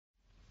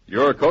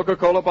Your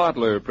Coca-Cola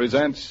bottler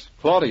presents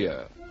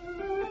Claudia.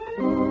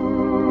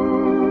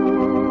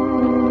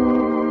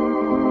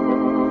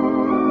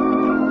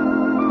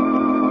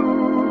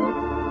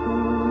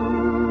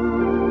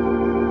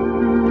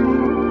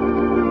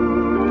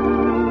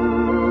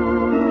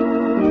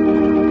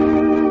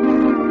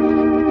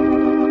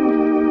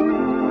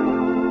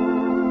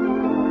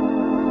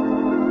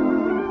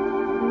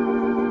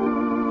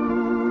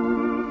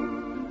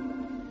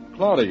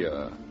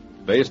 Claudia,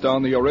 based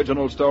on the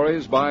original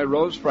stories by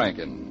Rose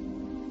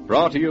Franken.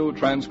 Brought to you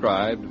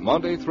transcribed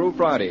Monday through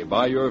Friday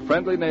by your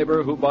friendly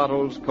neighbor who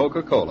bottles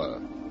Coca-Cola.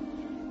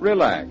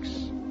 Relax,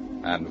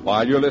 and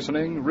while you're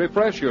listening,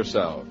 refresh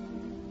yourself.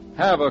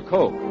 Have a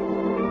Coke.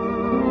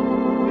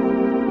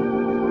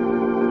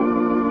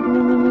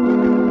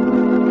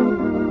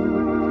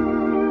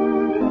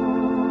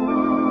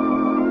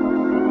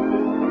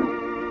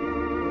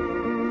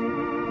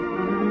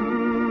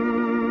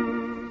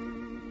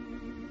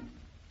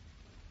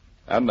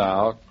 And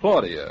now,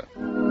 Claudia.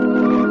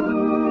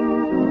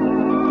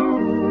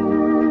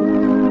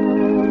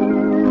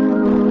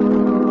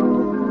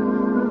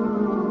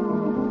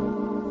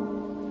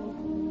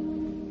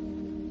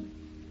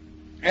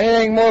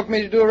 Anything more for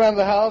me to do around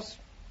the house?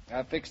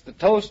 I fixed the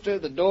toaster,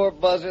 the door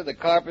buzzer, the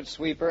carpet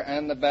sweeper,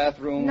 and the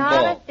bathroom Not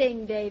bulb. a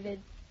thing,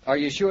 David. Are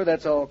you sure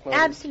that's all, Claudia?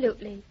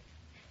 Absolutely.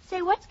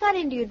 Say, what's got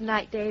into you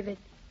tonight, David?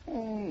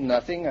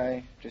 Nothing.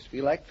 I just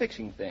feel like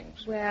fixing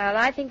things. Well,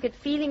 I think that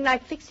feeling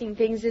like fixing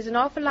things is an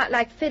awful lot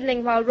like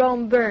fiddling while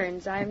Rome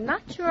burns. I'm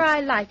not sure I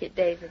like it,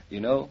 David.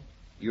 You know,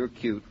 you're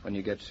cute when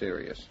you get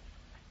serious.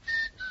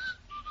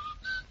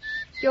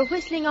 You're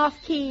whistling off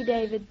key,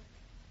 David.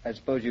 I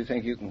suppose you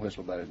think you can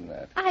whistle better than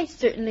that. I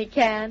certainly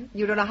can.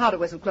 You don't know how to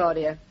whistle,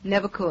 Claudia.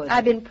 Never could.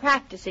 I've been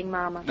practicing,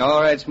 Mama.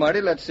 All right,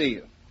 Smarty, let's see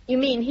you. You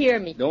mean hear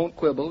me? Don't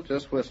quibble,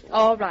 just whistle.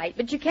 All right,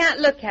 but you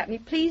can't look at me.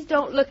 Please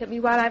don't look at me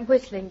while I'm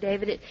whistling,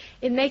 David.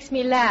 It makes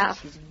me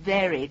laugh. She's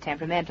very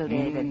temperamental,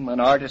 David. An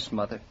artist,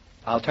 Mother.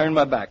 I'll turn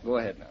my back. Go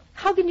ahead now.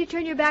 How can you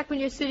turn your back when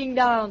you're sitting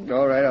down?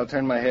 All right, I'll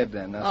turn my head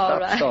then. Now All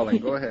stop right. stalling.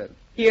 Go ahead.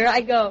 Here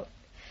I go.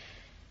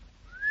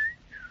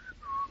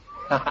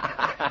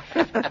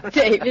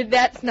 David,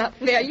 that's not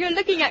fair. You're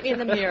looking at me in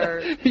the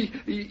mirror.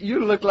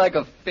 You look like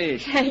a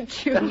fish.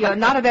 Thank you. You're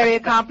not a very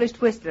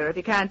accomplished whistler if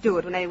you can't do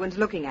it when anyone's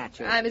looking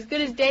at you. I'm as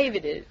good as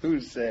David is. Who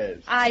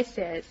says? I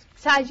says.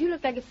 Besides, you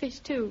look like a fish,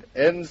 too.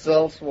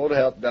 Insults won't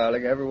help,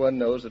 darling. Everyone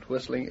knows that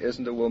whistling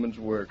isn't a woman's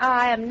work.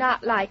 I am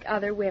not like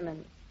other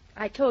women.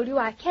 I told you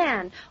I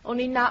can,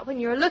 only not when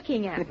you're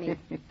looking at me.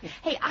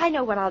 Hey, I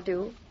know what I'll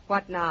do.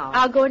 What now?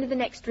 I'll go into the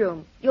next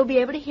room. You'll be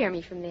able to hear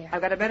me from there.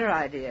 I've got a better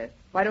idea.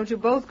 Why don't you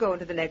both go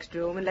into the next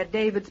room and let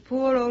David's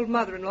poor old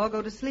mother-in-law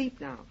go to sleep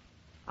now?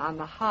 On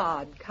the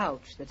hard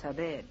couch that's her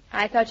bed.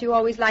 I thought you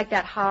always liked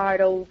that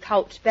hard old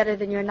couch better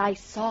than your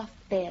nice soft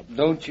bed.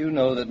 Don't you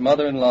know that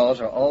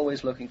mother-in-laws are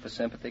always looking for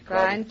sympathy,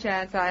 Claudia? Fine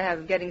chance I have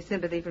of getting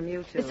sympathy from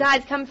you two.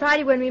 Besides, come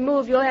Friday when we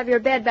move, you'll have your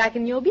bed back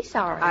and you'll be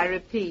sorry. I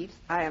repeat,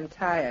 I am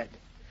tired.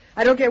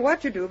 I don't care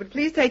what you do, but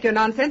please take your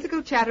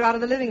nonsensical chatter out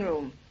of the living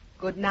room.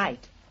 Good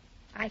night.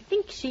 I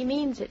think she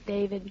means it,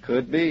 David.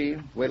 Could be.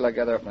 Wait till I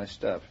gather up my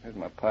stuff. Here's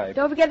my pipe.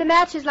 Don't forget the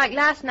matches like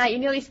last night. You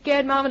nearly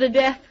scared Mama to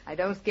death. I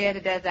don't scare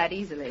to death that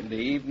easily. The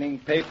evening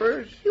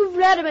papers? You've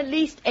read them at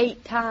least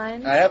 8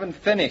 times. I haven't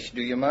finished.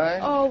 Do you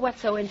mind? Oh,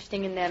 what's so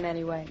interesting in them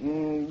anyway?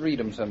 Read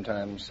them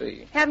sometime and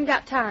see. Haven't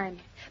got time.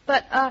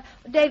 But,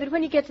 David,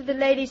 when you get to the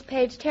ladies'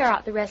 page, tear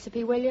out the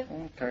recipe, will you?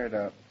 Tear it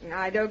out.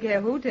 I don't care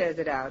who tears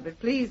it out, but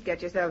please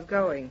get yourselves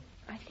going.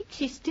 I think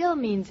she still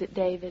means it,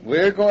 David.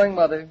 We're going,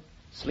 Mother.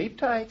 Sleep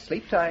tight,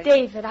 sleep tight.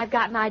 David, I've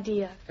got an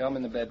idea. Come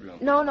in the bedroom.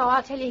 No,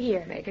 I'll tell you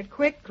here. Make it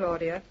quick,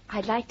 Claudia.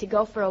 I'd like to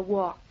go for a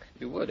walk.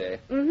 You would, eh?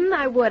 Mm-hmm,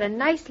 I would. A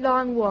nice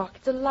long walk.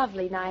 It's a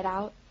lovely night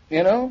out.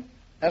 You know,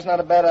 that's not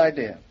a bad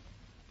idea.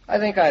 I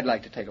think I'd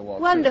like to take a walk,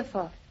 too.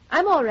 Wonderful.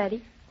 I'm all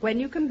ready. When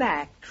you come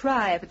back,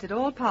 try, if it's at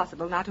all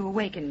possible, not to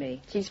awaken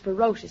me. She's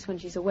ferocious when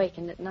she's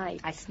awakened at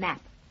night. I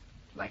snap.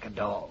 Like a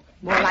dog.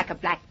 More like a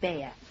black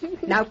bear.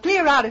 Now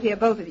clear out of here,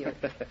 both of you.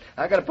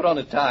 I got to put on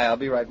the tie. I'll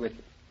be right with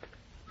you.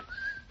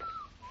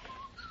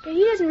 But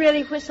he doesn't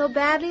really whistle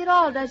badly at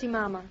all, does he,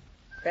 Mama?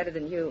 Better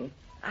than you.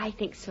 I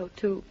think so,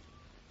 too.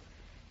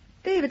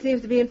 David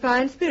seems to be in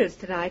fine spirits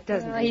tonight,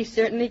 doesn't he? He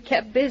certainly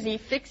kept busy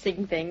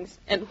fixing things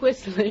and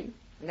whistling.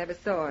 Never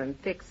saw him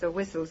fix or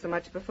whistle so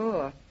much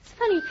before. It's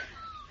funny.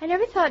 I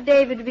never thought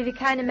David would be the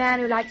kind of man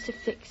who likes to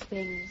fix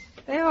things.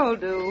 They all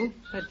do,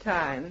 at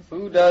times.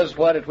 Who does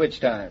what at which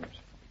times?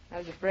 I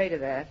was afraid of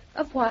that.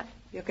 Of what?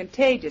 You're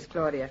contagious,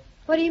 Claudia.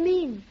 What do you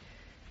mean?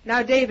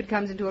 Now David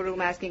comes into a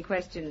room asking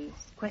questions.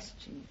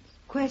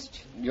 Questions.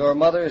 Your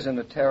mother's in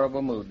a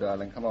terrible mood,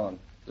 darling. Come on.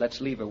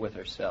 Let's leave her with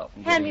herself.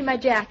 Hand me my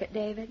jacket,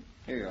 David.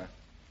 Here you are.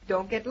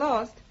 Don't get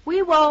lost.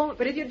 We won't.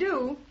 But if you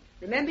do,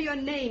 remember your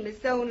name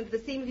is sewn into the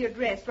seam of your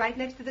dress right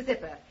next to the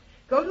zipper.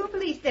 Go to a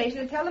police station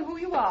and tell them who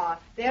you are.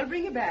 They'll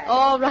bring you back.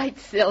 All right,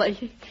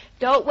 silly.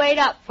 Don't wait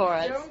up for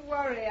us. Don't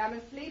worry. I'm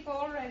asleep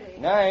already.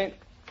 Night.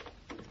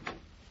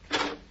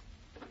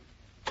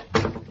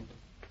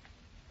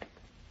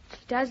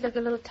 does look a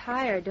little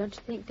tired, don't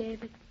you think,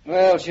 David?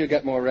 Well, she'll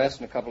get more rest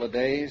in a couple of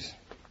days.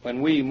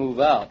 When we move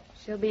out.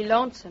 She'll be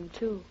lonesome,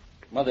 too.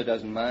 Mother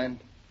doesn't mind.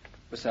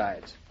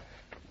 Besides,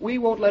 we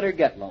won't let her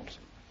get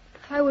lonesome.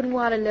 I wouldn't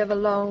want to live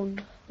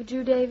alone. Would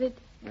you, David?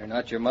 You're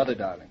not your mother,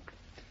 darling.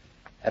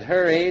 At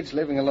her age,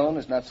 living alone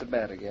is not so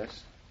bad, I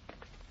guess.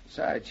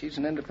 Besides, she's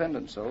an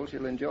independent soul.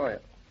 She'll enjoy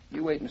it.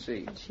 You wait and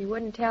see. She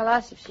wouldn't tell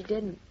us if she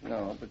didn't.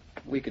 No, but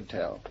we could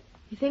tell.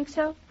 You think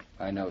so?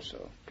 I know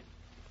so.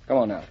 Come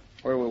on now.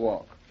 Where will we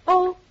walk?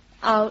 Oh,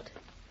 out.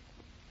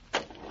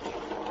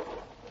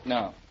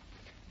 Now,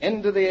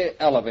 into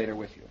the elevator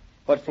with you.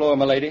 What floor,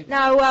 my lady?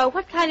 Now,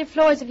 what kind of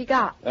floors have you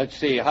got? Let's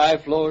see. High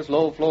floors,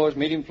 low floors,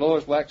 medium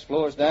floors, wax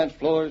floors, dance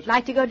floors.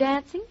 Like to go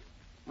dancing?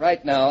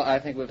 Right now, I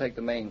think we'll take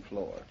the main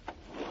floor.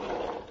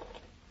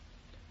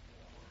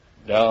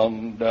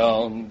 Down,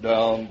 down,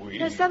 down we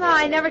Somehow go.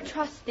 I never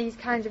trust these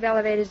kinds of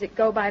elevators that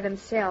go by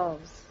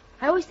themselves.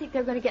 I always think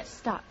they're going to get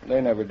stuck.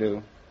 They never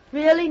do.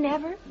 Really,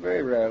 never?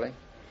 Very rarely.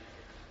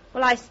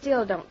 Well, I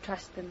still don't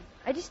trust them.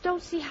 I just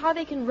don't see how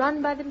they can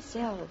run by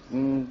themselves.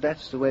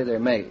 That's the way they're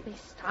made. They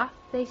stop,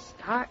 they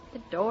start, the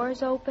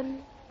doors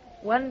open,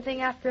 one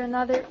thing after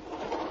another.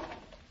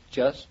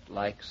 Just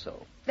like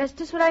so. That's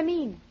just what I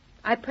mean.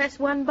 I press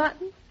one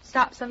button,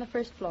 stops on the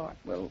first floor.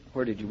 Well,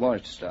 where did you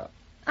want it to stop?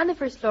 On the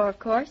first floor, of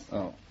course.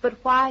 Oh. But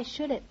why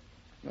should it?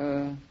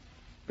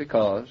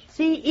 Because.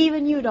 See,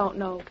 even you don't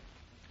know.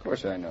 Of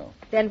course I know.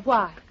 Then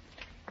why?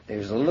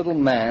 There's a little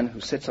man who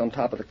sits on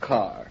top of the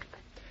car.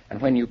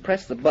 And when you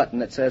press the button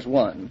that says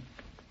 1,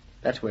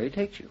 that's where he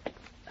takes you.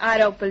 I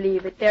don't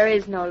believe it. There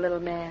is no little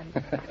man.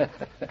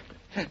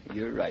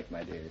 You're right,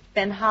 my dear.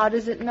 Then how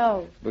does it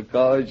know?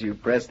 Because you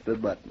pressed the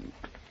button.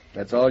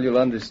 That's all you'll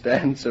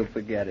understand, so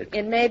forget it.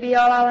 It may be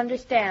all I'll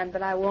understand,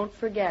 but I won't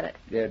forget it.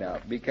 There now.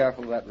 Be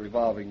careful of that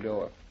revolving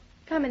door.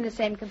 Come in the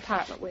same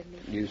compartment with me.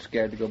 You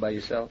scared to go by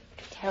yourself?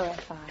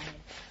 Terrified.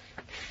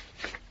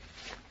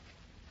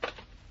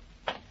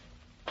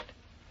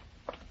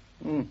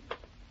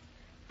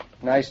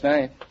 Nice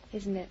night.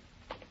 Isn't it?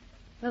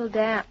 A little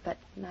damp, but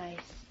nice.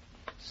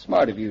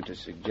 Smart of you to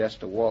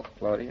suggest a walk,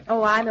 Claudia.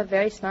 Oh, I'm a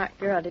very smart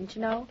girl, didn't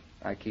you know?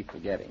 I keep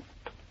forgetting.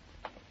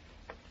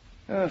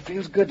 Oh, it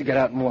feels good to get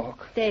out and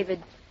walk.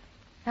 David,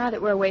 now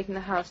that we're away from the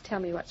house, tell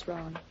me what's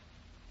wrong.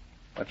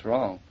 What's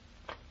wrong?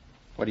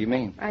 What do you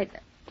mean?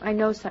 I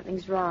know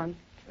something's wrong.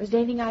 Was there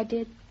anything I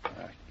did?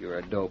 You're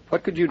a dope.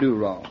 What could you do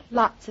wrong?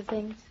 Lots of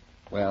things.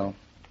 Well,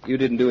 you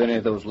didn't do any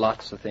of those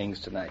lots of things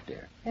tonight,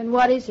 dear. And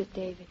what is it,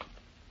 David?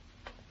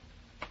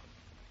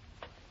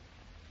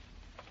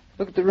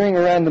 Look at the ring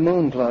around the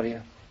moon,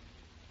 Claudia.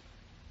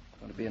 It's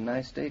going to be a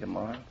nice day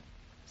tomorrow.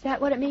 Is that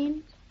what it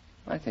means?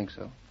 I think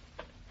so.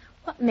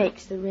 What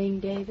makes the ring,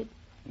 David?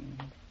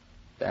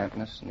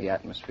 Dampness in the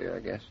atmosphere, I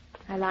guess.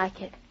 I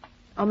like it.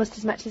 Almost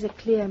as much as a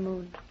clear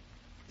moon.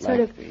 Sort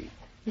Like of the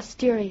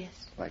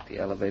mysterious. Like the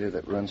elevator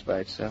that runs by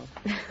itself.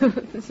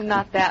 It's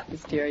not that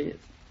mysterious.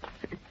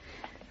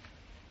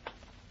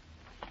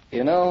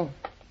 You know,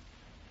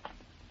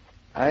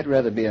 I'd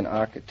rather be an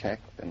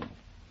architect than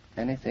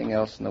anything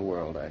else in the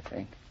world, I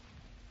think.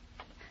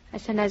 I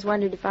sometimes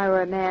wondered if I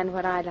were a man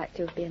what I'd like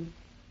to have been.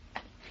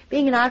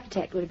 Being an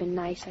architect would have been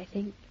nice, I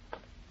think.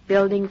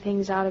 Building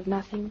things out of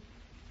nothing.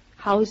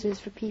 Houses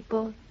for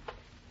people.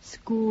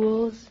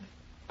 Schools.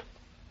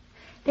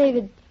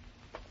 David,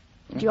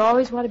 did you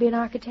always want to be an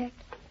architect?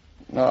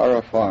 Nor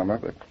a farmer,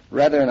 but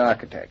rather an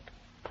architect.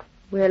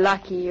 We're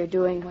lucky you're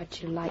doing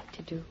what you like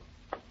to do.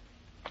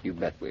 You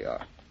bet we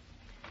are.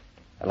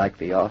 I like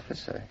the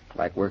office. I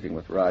like working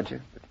with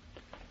Roger. But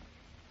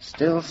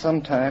still,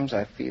 sometimes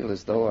I feel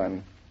as though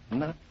I'm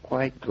not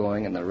quite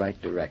going in the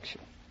right direction.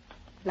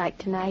 Like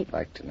tonight?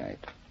 Like tonight.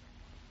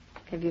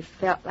 Have you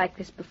felt like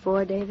this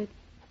before, David?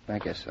 I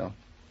guess so.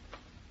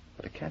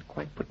 But I can't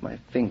quite put my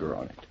finger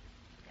on it.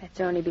 That's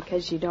only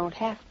because you don't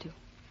have to.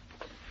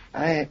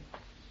 I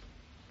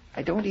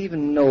don't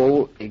even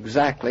know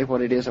exactly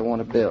what it is I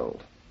want to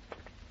build.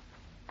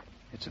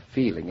 It's a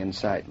feeling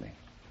inside me.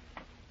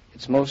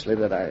 It's mostly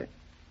that I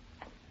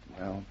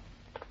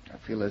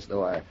feel as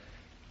though I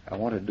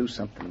want to do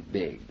something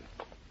big.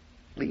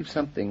 Leave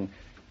something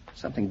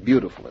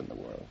beautiful in the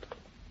world.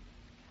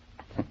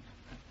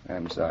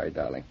 I'm sorry,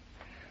 darling.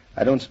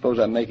 I don't suppose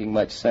I'm making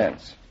much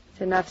sense.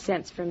 It's enough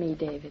sense for me,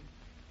 David.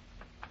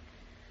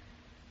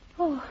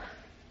 Oh,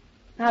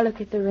 now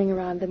look at the ring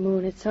around the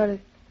moon. It's sort of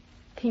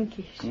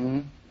pinkish.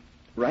 Mm-hmm.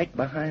 Right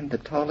behind the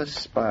tallest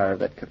spire of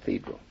that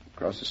cathedral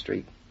across the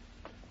street.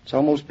 It's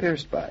almost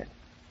pierced by it.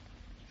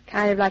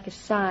 Kind of like a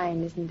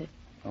sign, isn't it?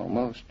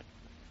 Almost.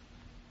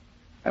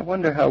 I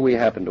wonder how we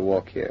happened to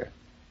walk here.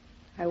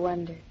 I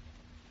wonder.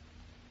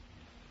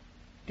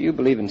 Do you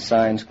believe in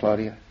signs,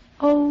 Claudia?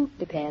 Oh,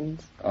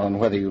 depends. On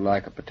whether you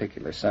like a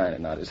particular sign or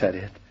not, is that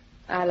it?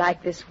 I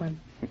like this one.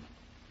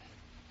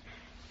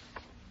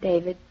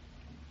 David,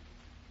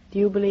 do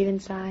you believe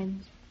in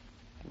signs?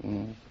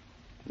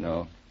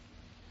 No.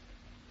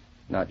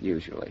 Not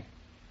usually.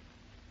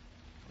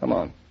 Come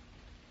on.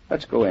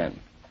 Let's go in.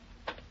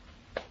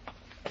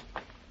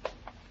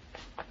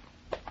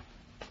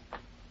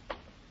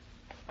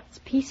 It's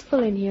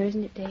peaceful in here,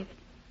 isn't it, David?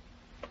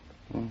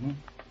 Mm-hmm.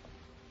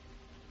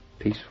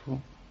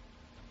 Peaceful,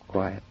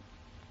 quiet.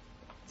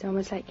 It's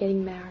almost like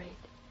getting married.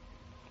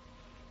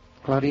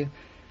 Claudia,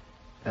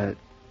 do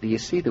you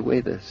see the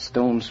way the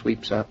stone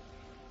sweeps up?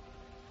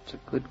 It's a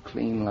good,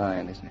 clean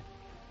line, isn't it?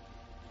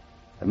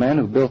 The man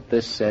who built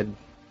this said,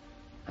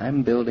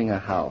 "I'm building a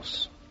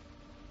house,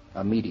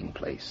 a meeting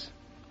place,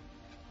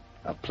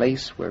 a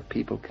place where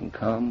people can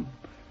come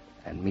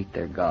and meet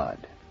their God."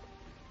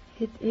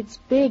 It's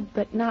big,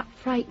 but not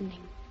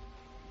frightening.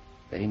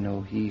 They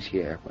know he's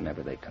here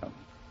whenever they come.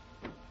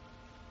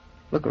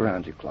 Look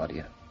around you,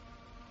 Claudia.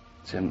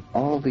 It's in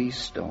all these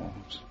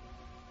stones.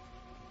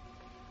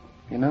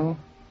 You know,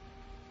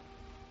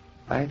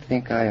 I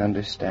think I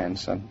understand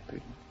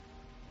something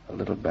a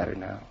little better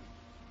now.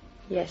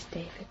 Yes,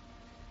 David.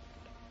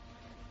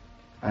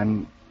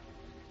 I'm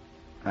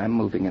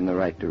moving in the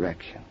right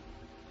direction.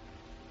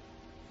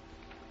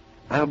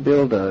 I'll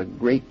build a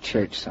great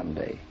church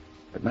someday,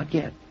 but not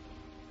yet.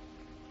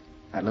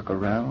 I look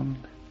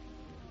around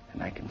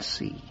and I can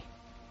see.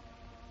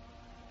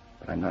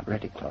 But I'm not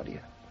ready,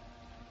 Claudia.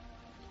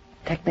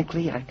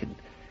 Technically, I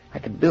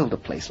could build a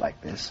place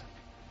like this.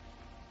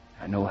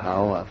 I know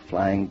how a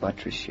flying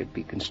buttress should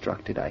be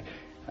constructed. I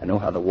know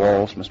how the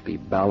walls must be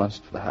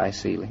balanced for the high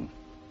ceiling.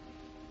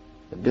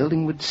 The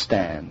building would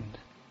stand.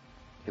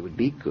 It would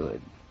be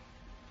good,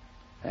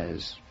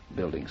 as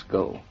buildings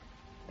go.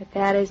 But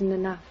that isn't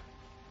enough.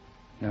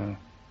 No.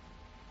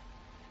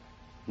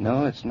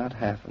 No, it's not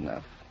half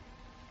enough.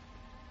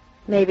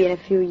 Maybe in a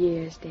few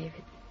years,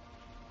 David.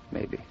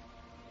 Maybe.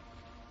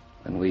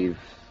 And we've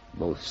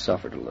both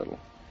suffered a little.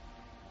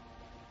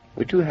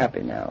 We're too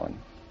happy now, and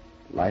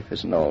life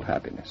isn't all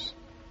happiness.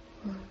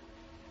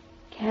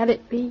 Can't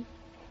it be?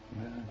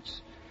 Well,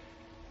 it's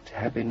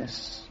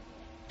happiness,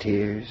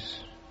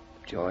 tears,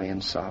 joy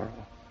and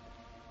sorrow,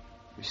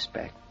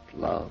 respect,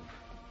 love,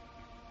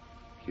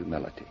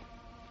 humility,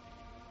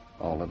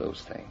 all of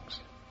those things.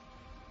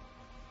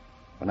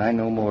 When I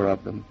know more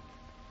of them,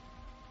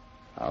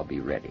 I'll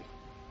be ready.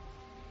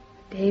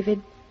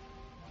 David,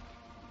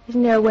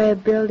 isn't there a way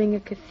of building a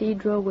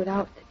cathedral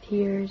without the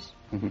tears?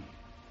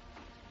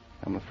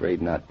 I'm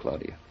afraid not,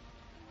 Claudia.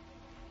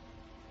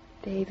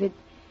 David,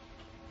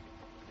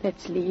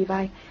 let's leave.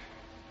 I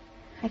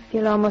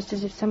feel almost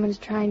as if someone's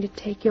trying to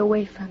take you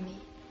away from me.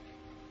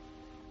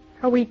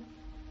 Are we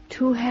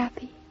too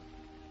happy?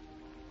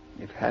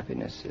 If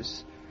happiness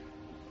is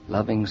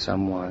loving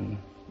someone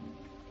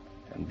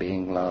and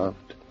being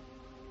loved,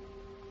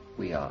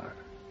 we are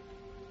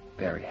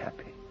very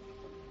happy.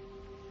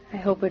 I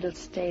hope it'll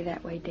stay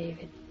that way,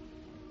 David.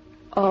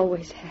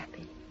 Always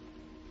happy.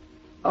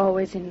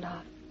 Always in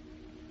love.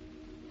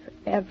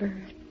 Forever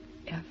and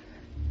ever.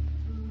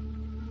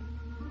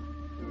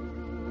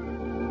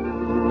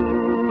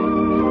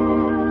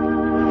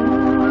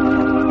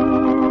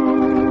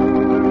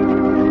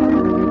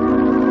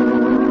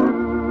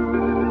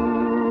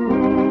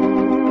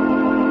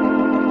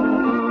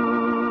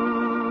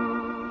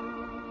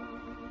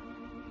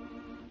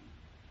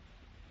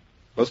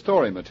 The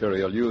story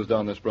material used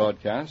on this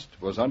broadcast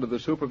was under the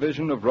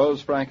supervision of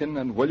Rose Franken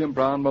and William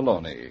Brown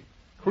Maloney,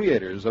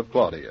 creators of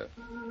Claudia.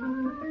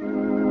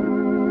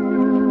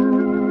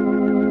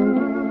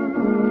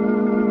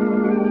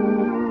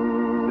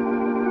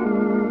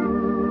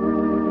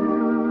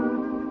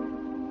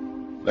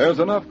 There's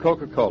enough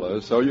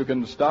Coca-Cola so you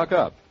can stock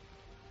up.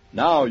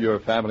 Now your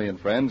family and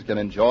friends can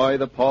enjoy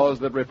the pause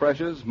that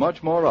refreshes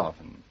much more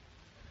often.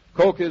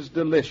 Coke is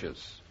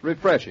delicious,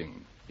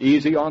 refreshing,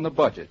 easy on the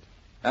budget,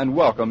 and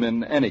welcome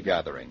in any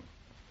gathering.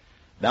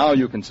 Now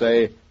you can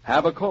say,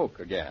 "Have a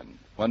Coke" again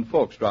when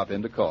folks drop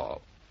in to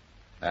call.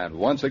 And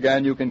once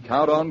again you can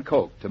count on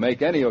Coke to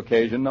make any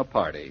occasion a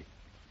party.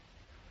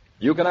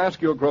 You can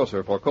ask your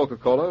grocer for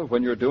Coca-Cola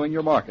when you're doing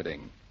your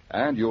marketing,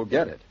 and you'll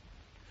get it.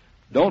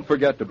 Don't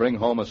forget to bring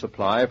home a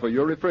supply for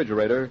your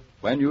refrigerator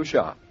when you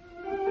shop.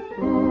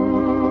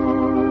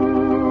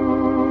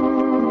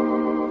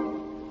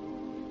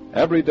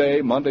 Every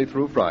day, Monday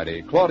through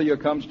Friday, Claudia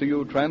comes to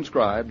you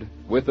transcribed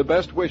with the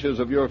best wishes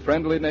of your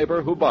friendly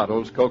neighbor who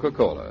bottles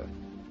Coca-Cola.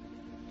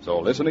 So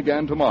listen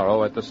again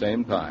tomorrow at the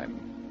same time.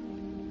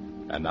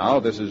 And now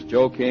this is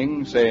Joe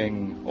King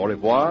saying au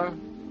revoir,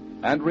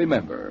 and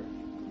remember,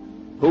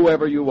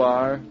 whoever you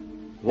are,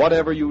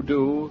 whatever you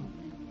do,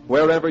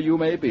 wherever you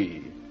may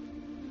be,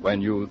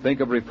 when you think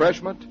of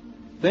refreshment,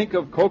 think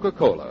of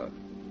Coca-Cola.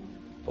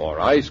 For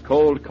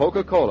ice-cold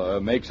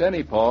Coca-Cola makes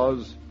any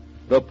pause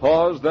the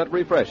pause that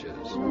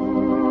refreshes.